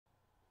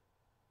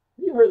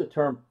Have you heard the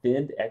term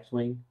finned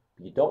X-wing,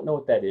 but you don't know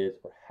what that is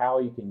or how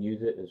you can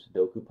use it in a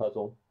Sudoku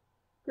puzzle?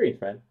 Greetings,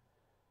 friend.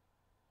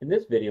 In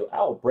this video, I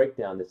will break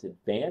down this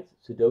advanced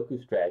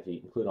Sudoku strategy,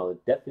 including all the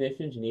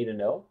definitions you need to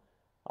know.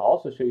 I'll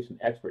also show you some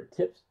expert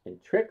tips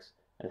and tricks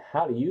on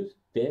how to use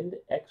finned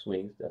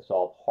X-wings to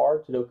solve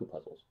hard Sudoku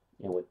puzzles.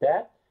 And with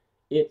that,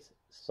 it's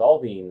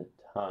solving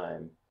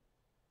time.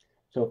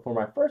 So for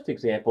my first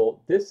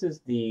example, this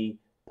is the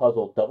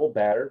puzzle Double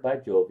Battered by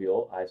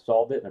Jovial. I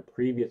solved it in a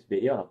previous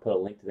video, and I'll put a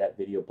link to that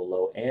video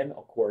below, and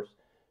of course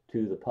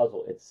to the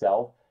puzzle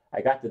itself.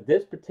 I got to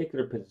this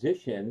particular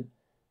position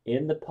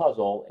in the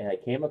puzzle, and I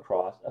came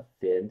across a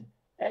finned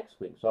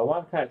X-wing. So I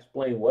want to kind of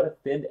explain what a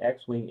finned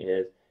X-wing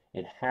is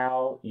and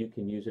how you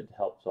can use it to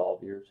help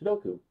solve your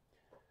Sudoku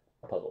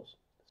puzzles.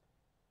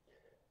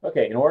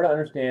 Okay, in order to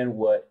understand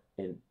what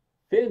an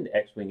finned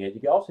X-wing is,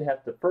 you also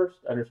have to first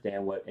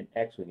understand what an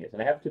X-wing is.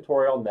 And I have a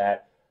tutorial on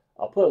that.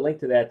 I'll put a link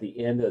to that at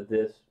the end of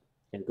this,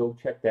 and go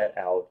check that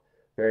out.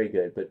 Very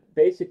good. But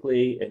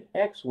basically, an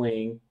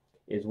X-wing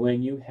is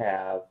when you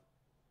have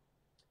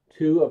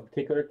two of a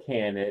particular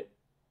candidate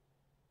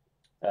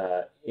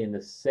in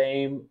the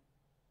same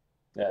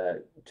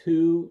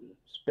two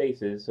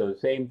spaces, so the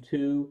same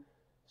two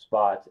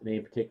spots in any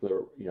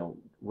particular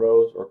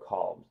rows or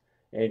columns.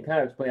 And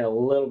kind of explain a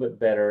little bit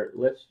better,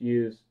 let's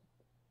use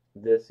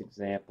this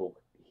example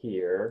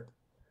here.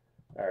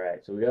 All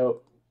right, so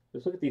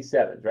let's look at these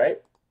sevens,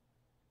 right?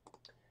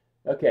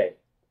 Okay,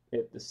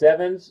 if the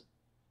sevens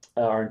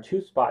are in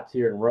two spots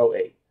here in row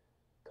 8,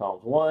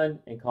 columns 1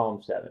 and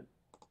column 7.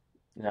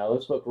 Now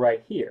let's look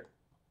right here.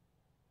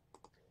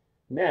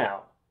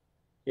 Now,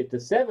 if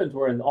the sevens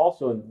were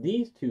also in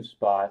these two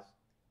spots,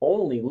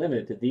 only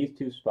limited to these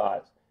two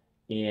spots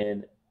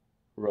in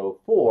row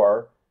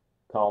 4,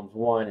 columns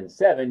 1 and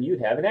 7, you'd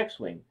have an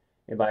X-wing.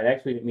 And by an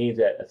X-wing, it means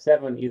that a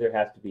 7 either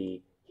has to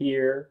be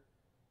here,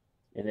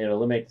 and then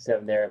eliminate the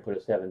 7 there and put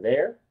a 7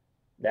 there,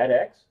 that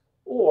X,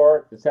 or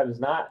if the 7's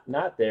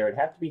not there, it'd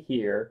have to be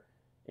here,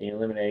 and you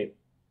eliminate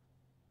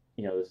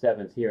the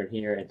 7's here and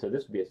here, and so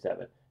this would be a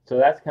 7. So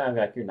that's kind of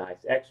like your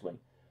nice X-wing.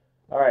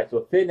 All right, so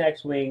a finned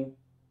X-wing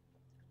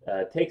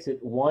takes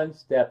it one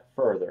step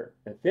further.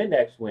 A finned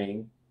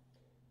X-wing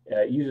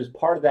uses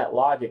part of that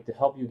logic to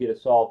help you get a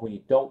solve when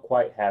you don't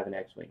quite have an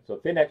X-wing. So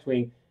a finned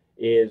X-wing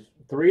is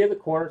 3 of the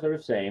corners are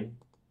the same,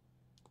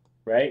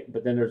 right?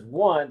 But then there's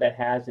one that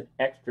has an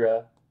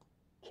extra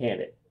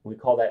candidate. We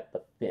call that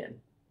the fin.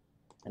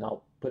 And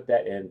I'll put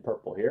that in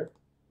purple here.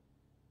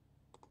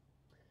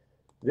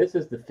 This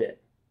is the fin.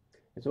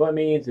 And so what it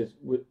means is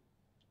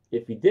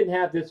if you didn't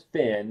have this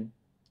fin,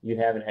 you'd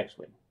have an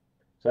X-wing.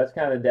 So that's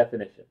kind of the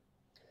definition.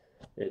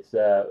 It's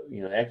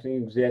X-wing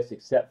exists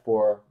except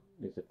for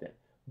it's a fin.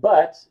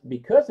 But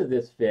because of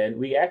this fin,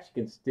 we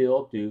actually can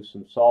still do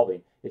some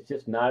solving. It's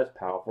just not as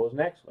powerful as an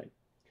X-wing.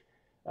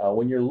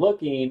 When you're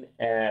looking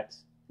at,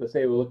 let's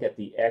say we look at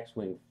the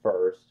X-wing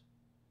first,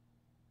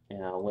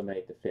 and I'll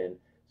eliminate the fin.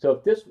 So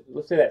if this,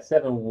 let's say that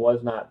 7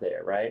 was not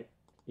there, right?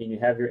 And you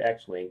have your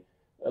X-wing,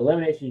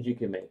 eliminations you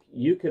can make.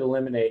 You could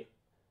eliminate,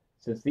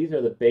 since these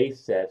are the base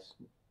sets,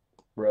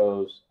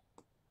 rows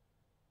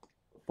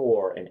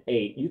 4 and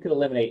 8, you could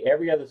eliminate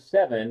every other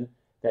 7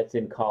 that's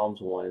in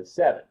columns 1 and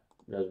 7.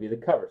 Those would be the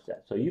cover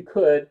set. So you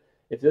could,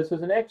 if this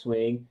was an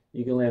X-wing,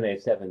 you can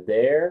eliminate 7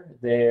 there,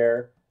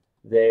 there,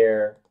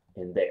 there,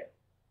 and there.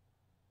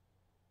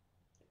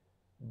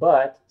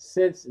 But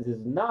since this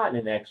is not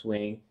an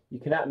X-wing, you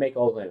cannot make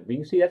all those. But you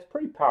can see that's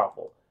pretty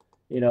powerful.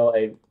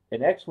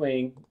 An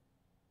X-wing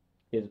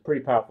is a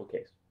pretty powerful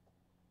case.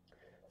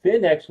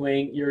 Finned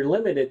X-wing, you're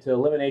limited to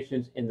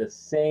eliminations in the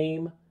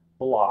same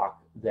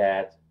block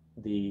that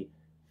the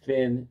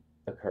fin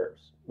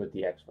occurs with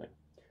the X-wing.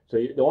 So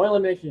the only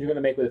eliminations you're going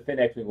to make with a finned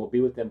X-wing will be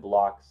within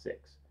block 6.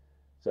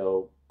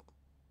 So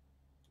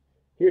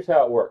here's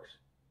how it works.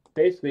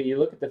 Basically, you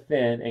look at the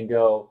fin and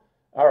go,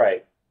 all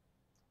right,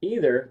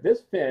 either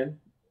this fin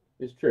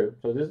is true,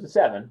 so this is a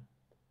 7,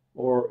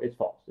 or it's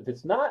false. If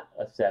it's not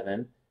a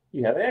 7,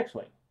 you have an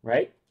X-wing,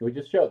 right? We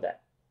just showed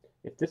that.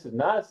 If this is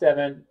not a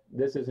 7,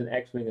 this is an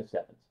X-wing of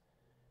 7s.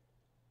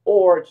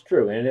 Or it's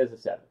true and it is a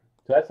 7.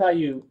 So that's how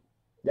you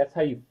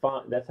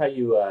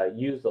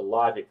use the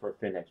logic for a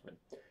finned X-wing.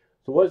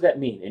 So what does that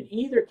mean? In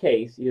either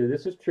case, either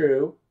this is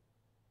true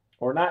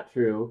or not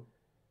true,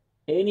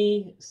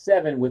 any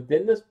 7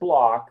 within this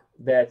block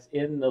that's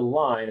in the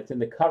line, that's in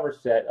the cover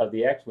set of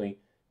the X-wing,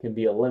 can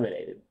be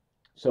eliminated.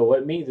 So what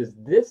it means is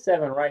this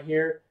 7 right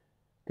here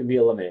can be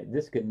eliminated.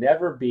 This could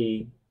never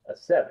be a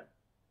 7.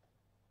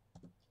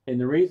 And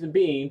the reason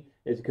being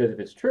is because if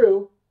it's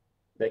true,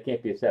 that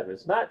can't be a 7. If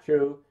it's not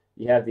true,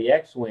 you have the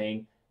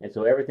X-wing, and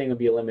so everything will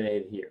be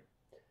eliminated here.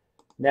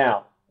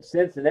 Now,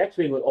 since an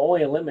X-wing would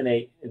only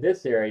eliminate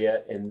this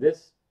area, and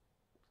this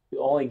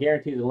only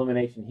guarantees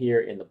elimination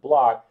here in the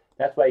block,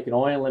 that's why you can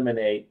only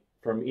eliminate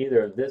from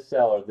either this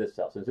cell or this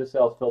cell. Since this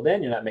cell is filled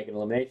in, you're not making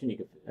elimination. You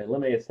can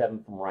eliminate a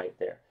 7 from right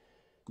there.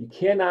 You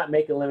cannot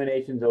make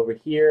eliminations over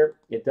here.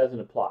 It doesn't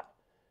apply.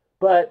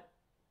 But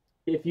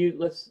if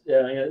you,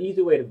 an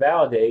easy way to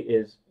validate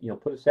is,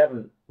 put a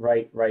 7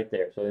 right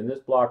there. So in this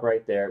block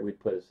right there, we'd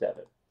put a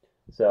 7.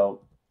 So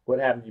what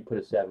happens if you put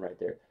a 7 right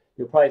there?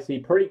 You'll probably see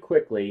pretty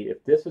quickly,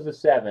 if this is a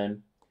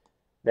 7,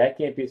 that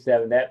can't be a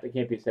 7, that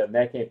can't be a 7,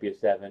 that can't be a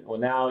 7. Well,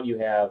 now you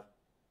have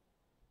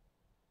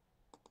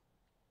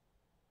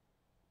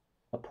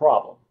a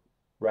problem,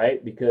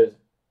 right? Because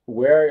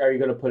where are you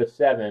going to put a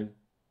 7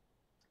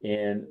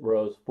 in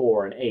rows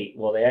 4 and 8?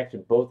 Well, they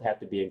actually both have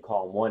to be in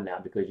column 1 now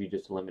because you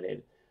just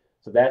eliminated.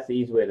 So that's the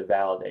easy way to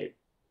validate.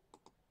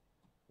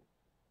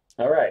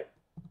 All right.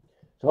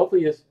 So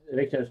hopefully this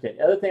makes you understand.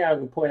 The other thing I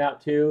can point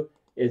out too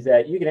is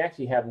that you can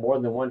actually have more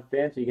than one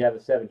fin. So you can have a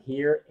 7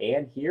 here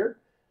and here.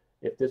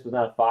 If this was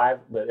not a 5,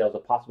 but there was a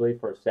possibility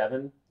for a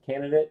 7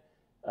 candidate,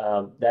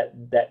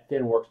 that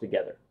fin works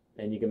together,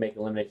 and you can make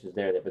eliminations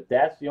there. But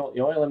that's the only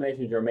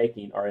eliminations you're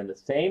making are in the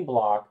same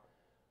block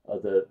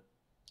of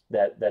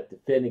that the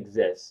fin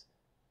exists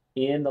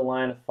in the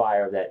line of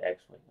fire of that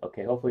X-wing.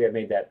 Okay, hopefully I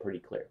made that pretty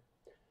clear.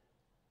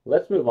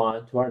 Let's move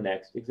on to our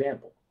next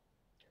example.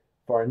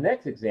 For our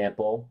next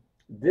example,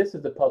 this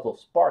is the puzzle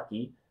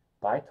Sparky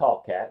by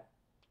Tallcat.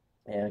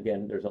 And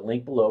again, there's a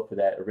link below for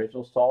that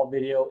original solve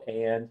video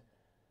and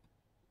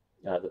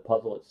the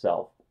puzzle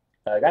itself.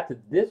 I got to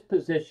this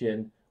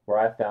position where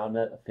I found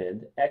a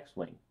finned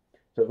X-wing.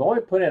 So I've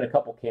only put in a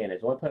couple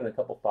candidates, I've only put in a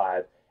couple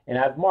 5s, and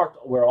I've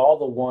marked where all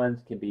the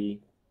 1s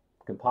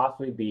can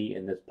possibly be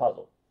in this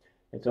puzzle.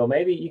 And so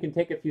maybe you can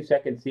take a few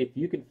seconds, see if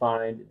you can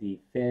find the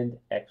finned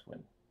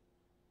X-wing.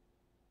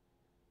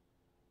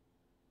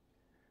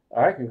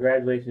 All right,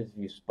 congratulations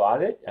if you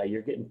spot it.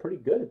 You're getting pretty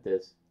good at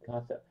this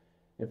concept.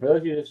 And for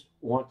those of you who just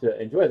want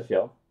to enjoy the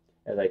show,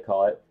 as I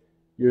call it,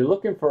 you're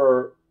looking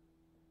for,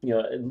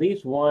 at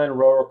least one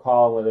row or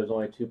column where there's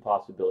only 2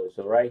 possibilities.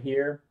 So right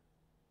here,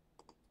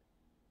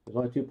 there's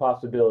only 2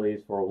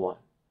 possibilities for a 1.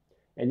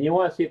 And you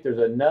want to see if there's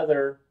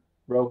another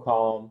row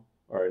column,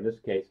 or in this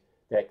case,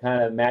 that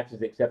kind of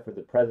matches except for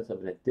the presence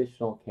of an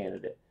additional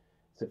candidate.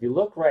 So if you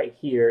look right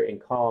here in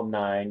column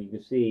 9, you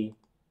can see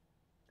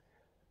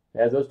it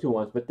has those 2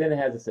 1s, but then it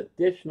has this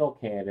additional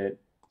candidate,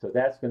 so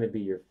that's going to be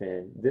your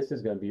fin. This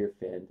is going to be your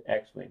finned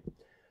X-wing.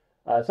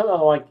 Something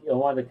I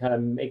want to kind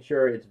of make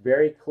sure it's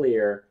very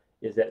clear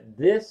is that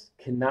this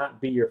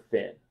cannot be your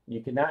fin.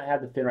 You cannot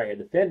have the fin right here.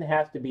 The fin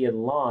has to be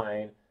in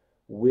line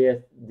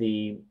with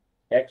the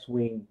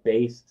X-wing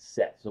base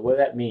set. So what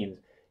that means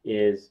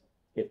is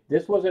if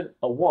this wasn't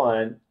a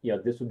 1,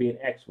 this would be an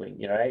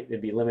X-wing, right?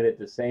 It'd be limited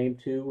to the same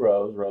 2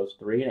 rows, rows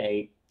 3 and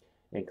 8,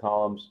 and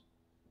columns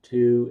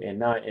 2 and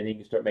 9, and then you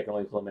can start making all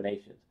these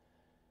eliminations.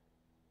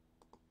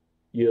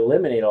 You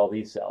eliminate all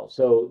these cells.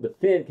 So the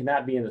fin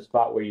cannot be in the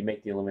spot where you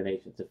make the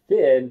eliminations. The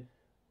fin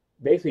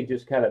basically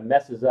just kind of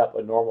messes up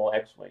a normal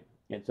X-wing.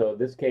 And so in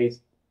this case,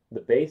 the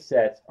base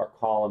sets are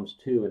columns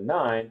 2 and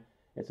 9,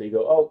 and so you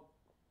go, oh,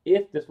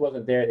 if this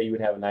wasn't there, then you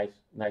would have a nice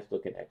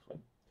looking X-wing.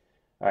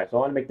 All right, so I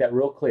want to make that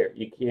real clear.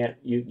 You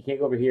can't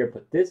go over here and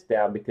put this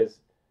down because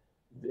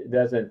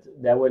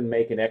that wouldn't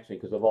make an X-wing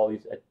because of all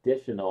these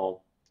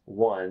additional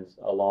 1s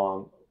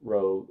along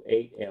row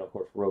 8 and of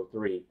course row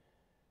 3.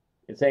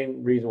 And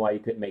same reason why you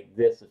couldn't make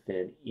this a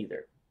fin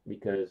either,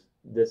 because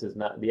this is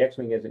not, the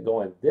X-wing isn't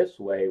going this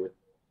way with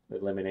the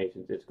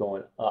eliminations, it's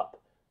going up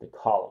the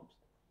columns.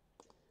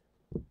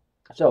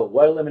 So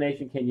what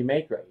elimination can you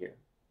make right here?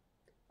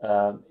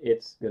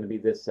 It's going to be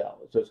this cell.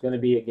 So it's going to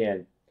be,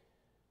 again,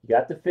 you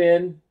got the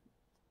fin.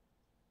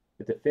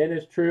 If the fin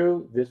is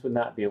true, this would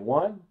not be a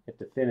 1. If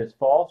the fin is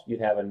false,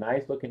 you'd have a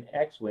nice looking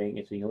X-wing,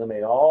 and so you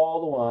eliminate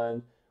all the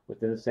 1s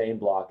within the same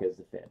block as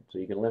the fin. So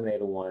you can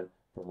eliminate a 1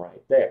 from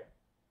right there.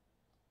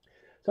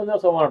 Something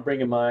else I want to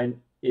bring in mind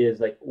is,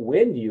 like,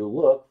 when do you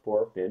look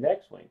for a finned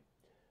X-wing?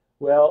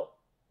 Well,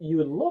 you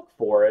would look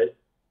for it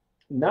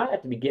not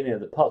at the beginning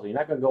of the puzzle. You're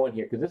not going to go in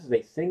here because this is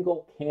a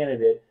single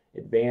candidate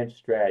advanced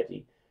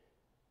strategy.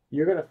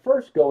 You're going to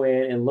first go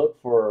in and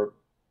look for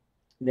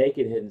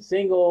naked hidden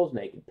singles,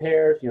 naked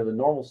pairs, the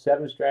normal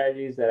 7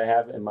 strategies that I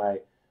have in my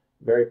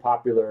very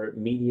popular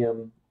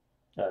medium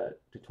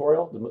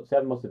tutorial, the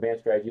 7 most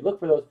advanced strategies. Look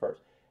for those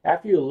first.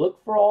 After you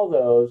look for all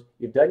those,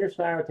 you've done your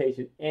sign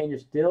rotation and you're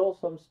still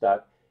some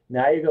stuck,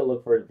 now you're going to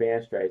look for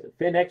advanced strategies. The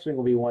finned X-wing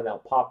will be one that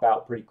will pop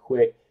out pretty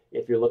quick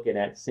if you're looking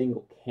at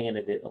single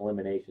candidate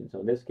elimination. So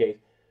in this case,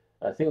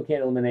 single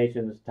candidate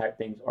eliminations type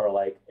things are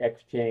like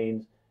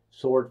X-chains,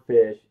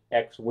 swordfish,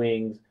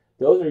 X-wings.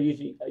 Those are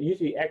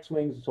usually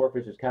X-wings and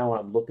swordfish is kind of what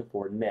I'm looking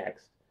for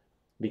next,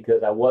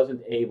 because I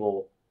wasn't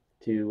able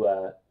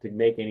to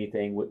make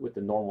anything with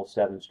the normal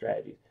 7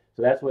 strategies.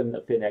 So that's when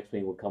the finned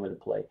X-wing would come into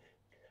play.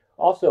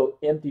 Also,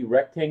 empty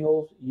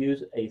rectangles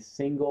use a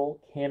single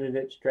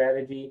candidate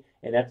strategy,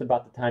 and that's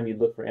about the time you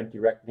look for empty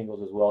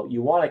rectangles as well.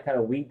 You want to kind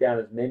of weed down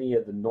as many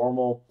of the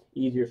normal,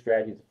 easier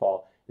strategies to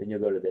fall, then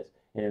you'll go to this.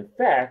 And in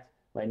fact,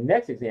 my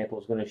next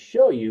example is going to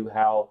show you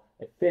how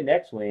a finned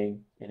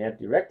X-wing and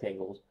empty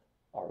rectangles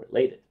are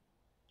related.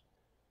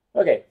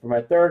 Okay, for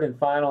my third and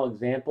final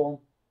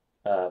example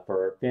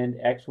for finned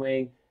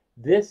X-wing,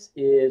 this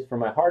is for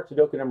my hard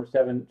Sudoku number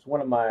 7. It's one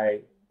of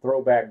my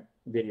throwback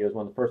videos,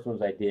 one of the first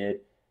ones I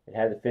did. It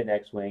had the finned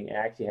X-wing. It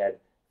actually had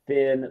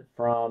fin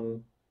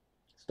from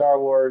Star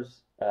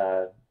Wars,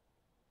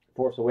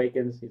 Force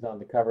Awakens. He's on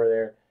the cover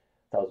there.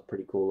 That was a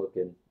pretty cool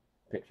looking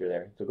picture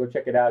there. So go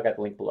check it out. I got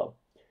the link below.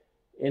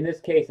 In this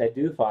case, I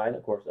do find,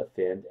 of course, a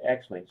finned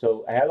X-Wing.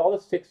 So I have all the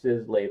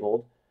 6s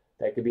labeled.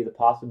 That could be the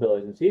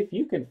possibilities. And see if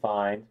you can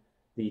find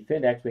the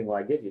finned X-Wing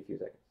when I give you a few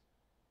seconds.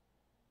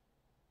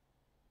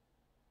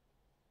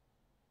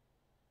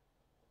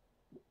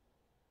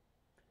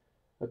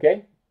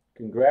 Okay,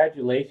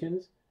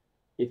 congratulations.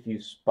 If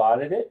you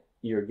spotted it,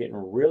 you're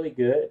getting really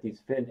good at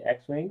these finned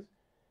X-Wings.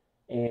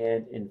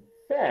 And in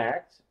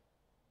fact,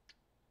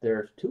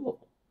 there's 2 of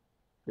them.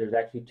 There's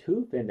actually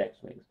 2 finned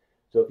X-Wings.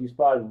 So if you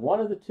spotted one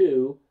of the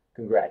 2,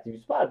 congrats. If you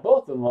spotted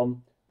both of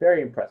them,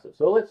 very impressive.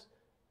 So let's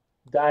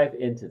dive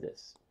into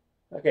this.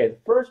 Okay, the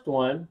first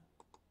one,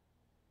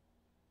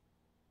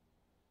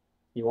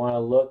 you want to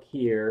look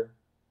here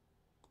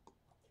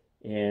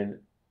in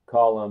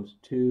columns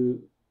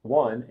 2,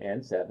 1,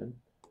 and 7.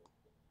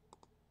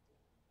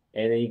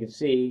 And then you can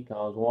see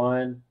columns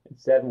 1 and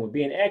 7 would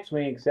be an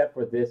X-Wing except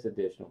for this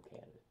additional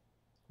candidate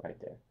right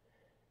there.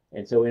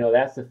 And so we know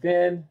that's the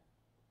fin.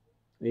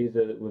 These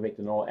are, we make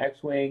the normal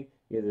X-Wing.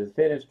 Either the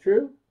fin is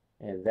true,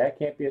 and that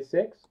can't be a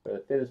 6, or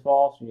the fin is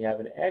false, and you have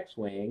an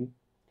X-Wing,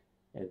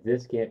 and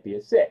this can't be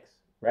a 6,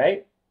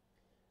 right?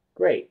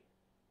 Great.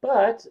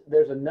 But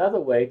there's another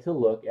way to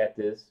look at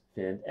this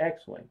finned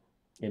X-Wing.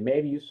 And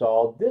maybe you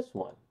saw this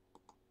one.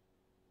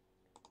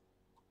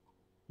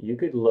 You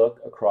could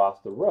look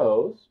across the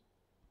rows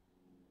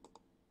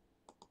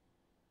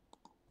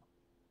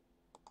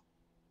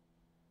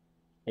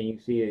and you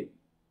see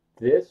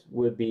this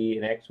would be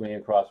an X-Wing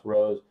across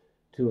rows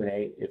 2 and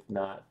 8 if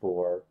not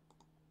for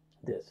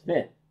this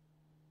fin.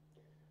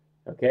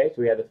 Okay,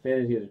 so we have the fin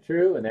is either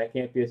true and that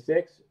can't be a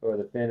 6, or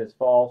the fin is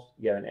false.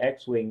 You have an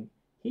X-Wing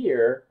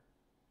here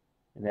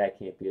and that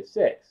can't be a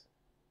 6.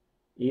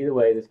 Either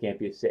way, this can't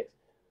be a 6.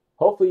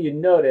 Hopefully you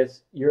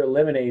notice you're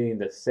eliminating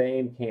the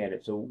same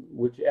candidate. So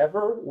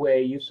whichever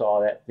way you saw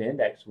that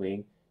finned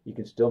X-Wing, you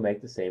can still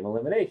make the same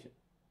elimination.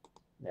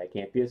 That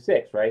can't be a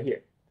 6 right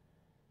here.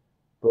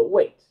 But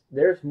wait,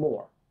 there's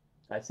more.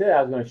 I said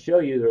I was going to show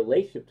you the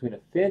relationship between a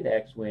finned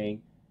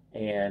X-Wing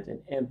and an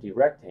empty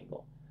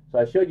rectangle. So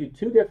I showed you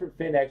 2 different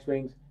finned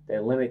X-Wings that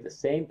eliminate the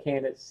same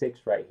candidate 6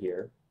 right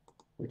here,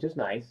 which is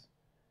nice,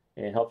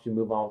 and it helps you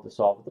move on with the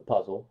solve of the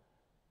puzzle.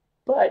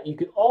 But you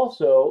could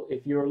also,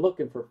 if you're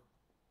looking for,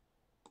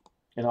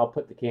 and I'll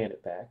put the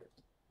candidate back,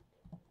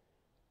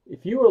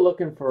 if you were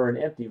looking for an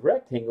empty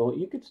rectangle,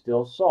 you could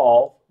still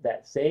solve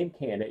that same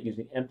candidate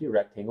using empty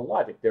rectangle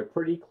logic. They're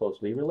pretty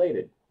closely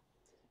related.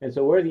 And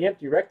so where the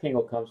empty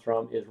rectangle comes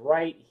from is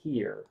right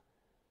here.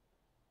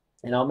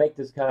 And I'll make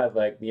this kind of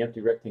like the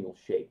empty rectangle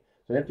shape.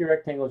 So empty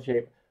rectangle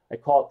shape, I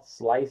call it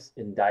slice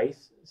and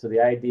dice. So the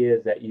idea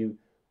is that you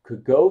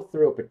could go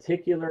through a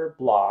particular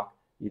block,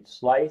 you'd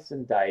slice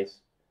and dice,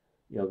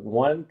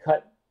 one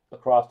cut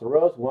across the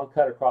rows, one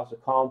cut across the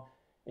column,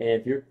 and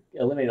if you're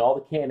eliminating all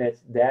the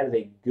candidates, that is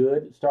a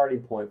good starting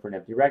point for an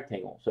empty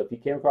rectangle. So if you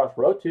came across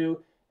row 2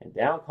 and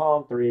down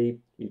column 3,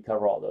 you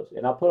cover all those.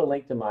 And I'll put a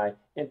link to my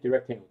empty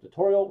rectangle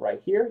tutorial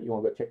right here. You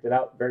want to go check that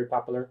out. Very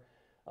popular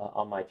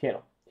on my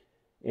channel.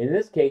 In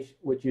this case,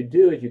 what you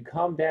do is you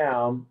come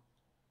down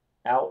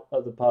out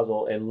of the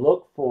puzzle and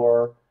look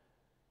for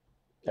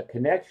a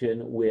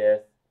connection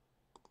with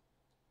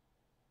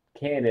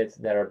candidates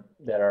that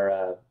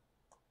are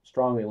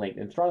strongly linked.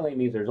 And strongly linked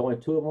means there's only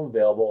 2 of them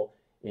available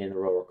in a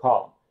row or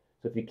column.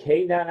 So if you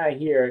came down out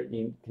here,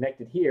 you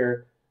connected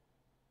here,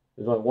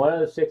 there's only 1 of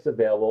the 6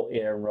 available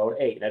in row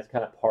 8. That's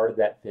kind of part of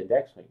that finned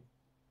X-Wing.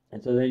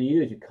 And so then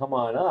you come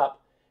on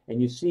up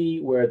and you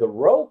see where the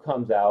row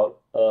comes out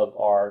of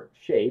our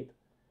shape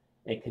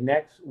and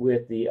connects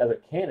with the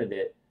other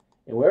candidate.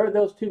 And wherever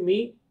those 2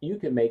 meet, you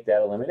can make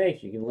that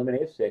elimination. You can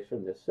eliminate a 6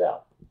 from this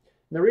cell. And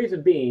the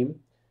reason being,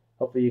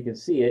 hopefully you can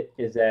see it,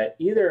 is that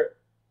either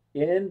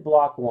in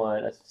block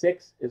 1, a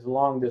 6 is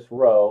along this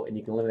row, and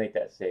you can eliminate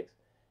that 6.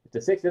 If the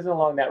 6 isn't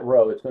along that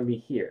row, it's going to be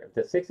here. If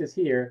the 6 is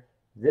here,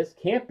 this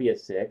can't be a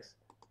 6.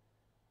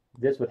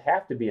 This would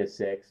have to be a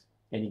 6,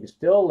 and you can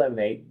still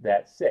eliminate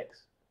that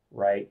 6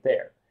 right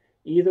there.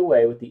 Either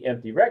way, with the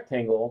empty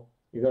rectangle,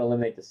 you're going to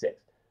eliminate the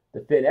 6.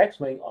 The finned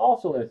X-Wing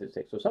also eliminates the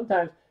 6. So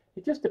sometimes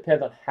it just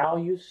depends on how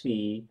you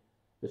see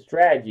the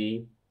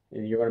strategy,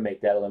 and you're going to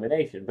make that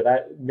elimination.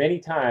 But many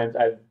times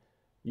I've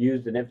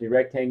used an empty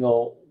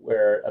rectangle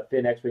where a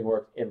finned X-Wing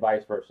works and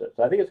vice versa.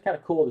 So I think it's kind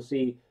of cool to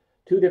see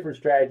 2 different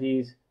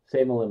strategies,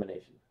 same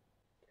elimination.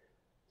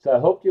 So I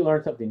hope you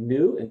learned something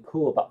new and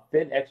cool about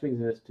finned X-Wings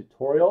in this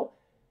tutorial.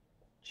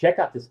 Check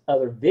out this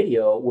other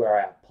video where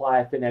I apply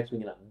a finned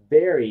X-Wing in a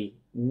very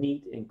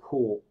neat and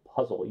cool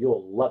puzzle.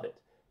 You'll love it.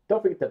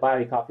 Don't forget the buy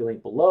me coffee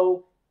link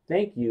below.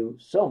 Thank you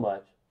so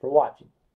much for watching.